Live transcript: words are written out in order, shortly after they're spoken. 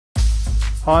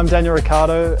Hi, I'm Daniel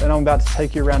Ricciardo and I'm about to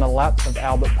take you around a lap of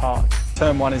Albert Park.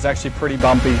 Turn 1 is actually pretty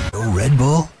bumpy. No Red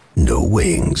Bull, no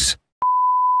wings.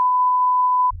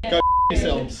 Go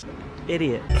yourselves.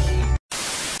 Idiot.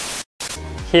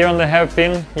 Here on the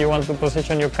hairpin, you want to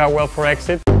position your car well for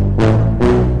exit.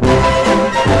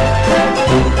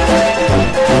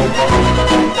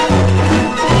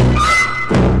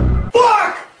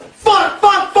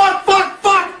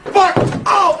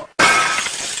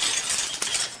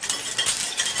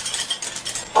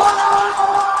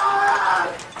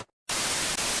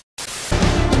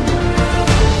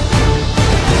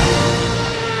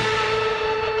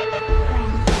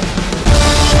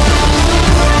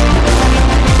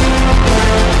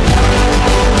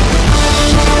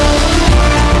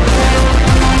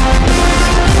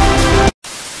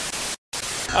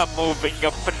 I'm moving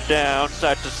up and down,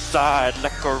 side to side,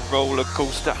 like a roller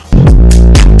coaster.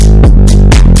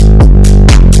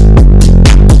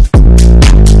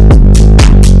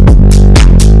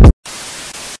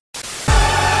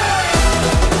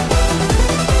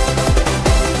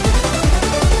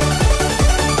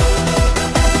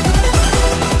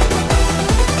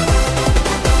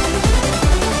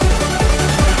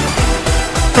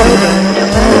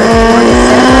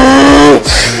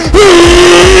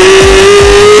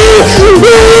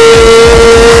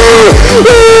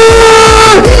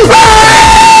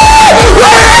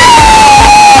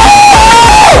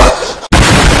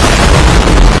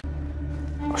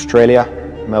 Australia,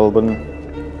 Melbourne,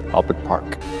 Albert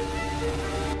Park.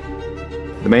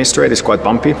 The main straight is quite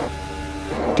bumpy,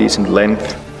 decent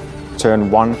length. Turn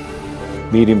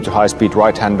 1, medium to high speed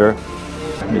right-hander.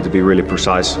 Need to be really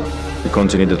precise. We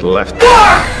continue to the left.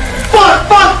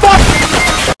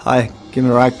 Hi, Kimi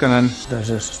Räikkönen. There's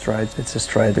a straight. It's a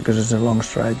straight because it's a long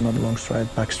straight, not a long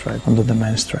straight, back straight, onto the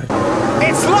main straight.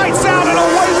 It's lights out and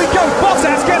away we go.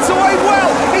 Bottas gets away well.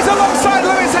 He's alongside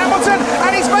Lewis Hamilton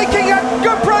and he's making a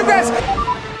good progress.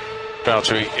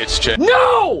 Valtteri, it's Jen.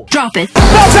 No! Drop it.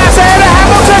 Bottas ahead of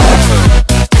Hamilton.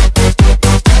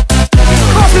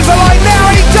 Crosses the line now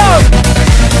and he does.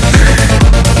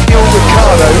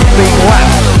 Ricciardo being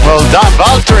lapped. Well done,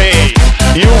 Valtteri.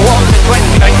 You won the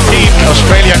 2019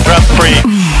 Australian Grand Prix.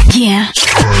 Yeah.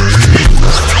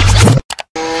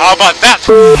 How about that?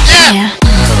 Yeah.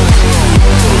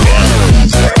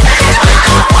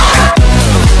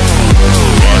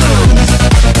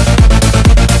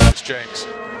 It's James.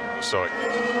 Sorry.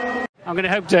 I'm going to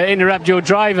hope to interrupt your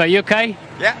driver. You okay?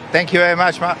 Yeah, thank you very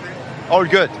much, Mark. All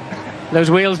good. Those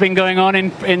wheels been going on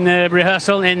in the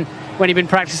rehearsal when you've been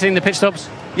practicing the pit stops?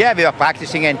 Yeah, we were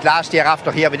practicing, and last year after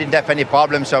here we didn't have any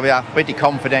problems, so we are pretty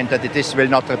confident that this will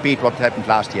not repeat what happened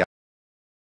last year.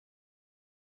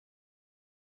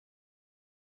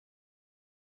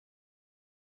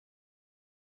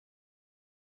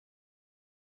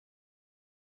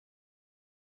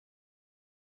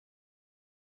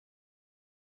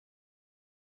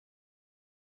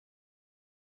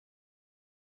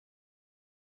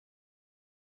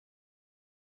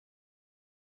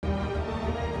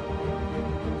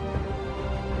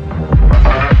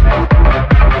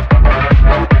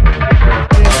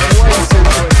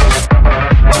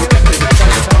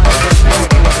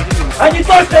 Они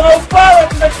только на упало,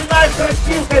 начинают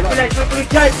красивкой, блядь,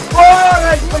 выключать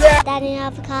скорость, блядь! Daniel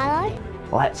Avocado.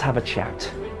 Let's have a chat.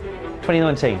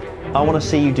 2019, I want to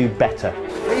see you do better.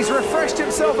 He's refreshed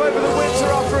himself over the winter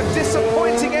after a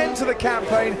disappointing end to the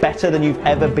campaign. Better than you've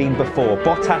ever been before.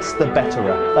 Bottas the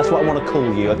betterer. That's what I want to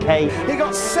call you, okay? He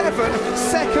got 7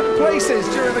 second places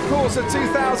during the course of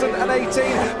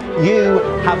 2018. You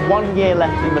have 1 year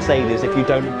left in Mercedes if you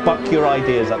don't buck your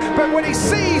ideas up. But when he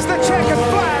sees the checkered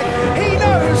flag, he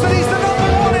knows that he's the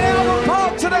 #1 in Albert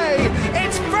Park today.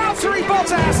 It's Valtteri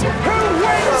Bottas who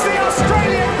wins the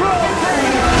Australian Grand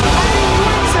Prix. And he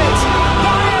wins it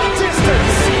by a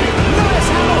distance. Lewis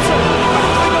Hamilton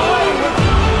battling away with...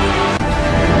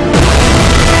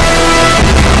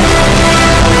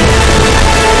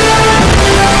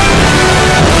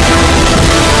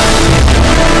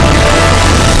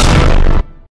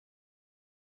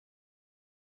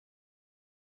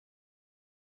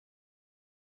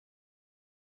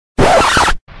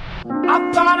 I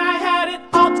thought I had it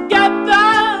all together,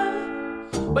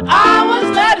 but I was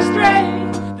led astray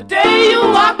the day you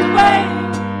walked away.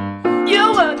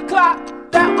 You were the clock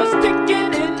that was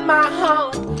ticking in my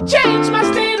home, changed my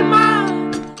state of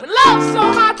mind. Love so